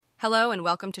Hello and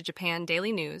welcome to Japan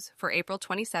Daily News for April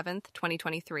 27th,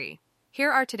 2023.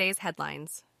 Here are today's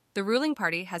headlines. The ruling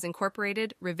party has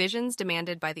incorporated revisions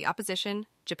demanded by the opposition,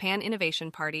 Japan Innovation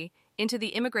Party, into the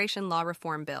immigration law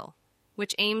reform bill,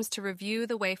 which aims to review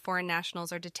the way foreign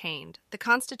nationals are detained. The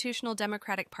Constitutional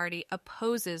Democratic Party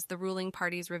opposes the ruling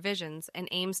party's revisions and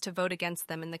aims to vote against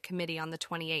them in the committee on the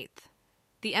 28th.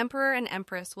 The Emperor and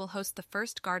Empress will host the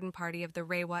first garden party of the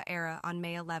Reiwa era on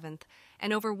May 11th,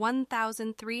 and over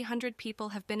 1,300 people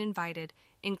have been invited,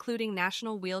 including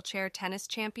national wheelchair tennis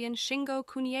champion Shingo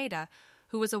Kunieda,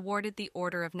 who was awarded the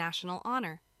Order of National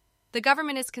Honor. The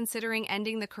government is considering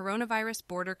ending the coronavirus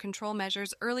border control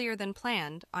measures earlier than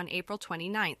planned on April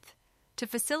 29th to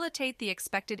facilitate the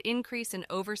expected increase in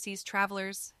overseas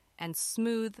travelers and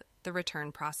smooth the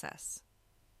return process.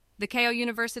 The Keio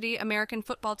University American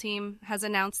football team has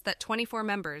announced that 24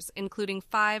 members, including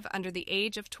 5 under the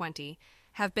age of 20,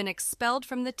 have been expelled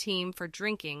from the team for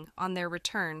drinking on their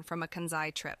return from a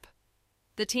Kansai trip.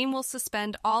 The team will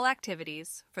suspend all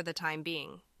activities for the time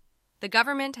being. The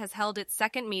government has held its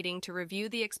second meeting to review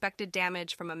the expected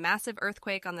damage from a massive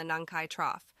earthquake on the Nankai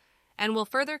Trough, and will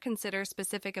further consider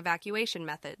specific evacuation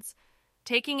methods,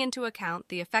 taking into account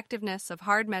the effectiveness of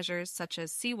hard measures such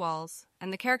as seawalls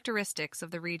and the characteristics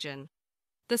of the region.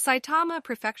 The Saitama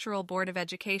Prefectural Board of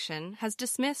Education has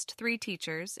dismissed 3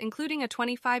 teachers, including a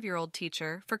 25-year-old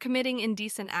teacher, for committing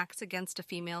indecent acts against a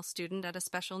female student at a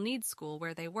special needs school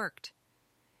where they worked.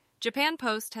 Japan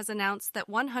Post has announced that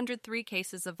 103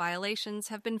 cases of violations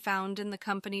have been found in the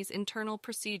company's internal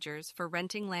procedures for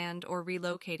renting land or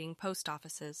relocating post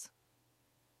offices.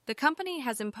 The company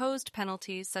has imposed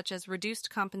penalties such as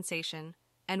reduced compensation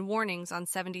and warnings on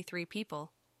 73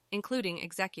 people, including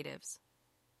executives.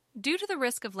 Due to the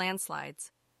risk of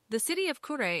landslides, the city of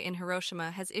Kure in Hiroshima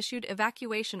has issued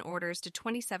evacuation orders to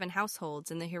 27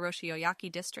 households in the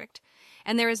Hiroshioyaki district,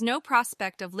 and there is no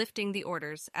prospect of lifting the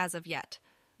orders as of yet.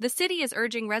 The city is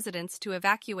urging residents to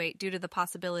evacuate due to the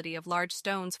possibility of large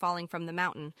stones falling from the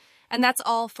mountain. And that's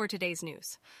all for today's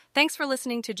news. Thanks for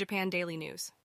listening to Japan Daily News.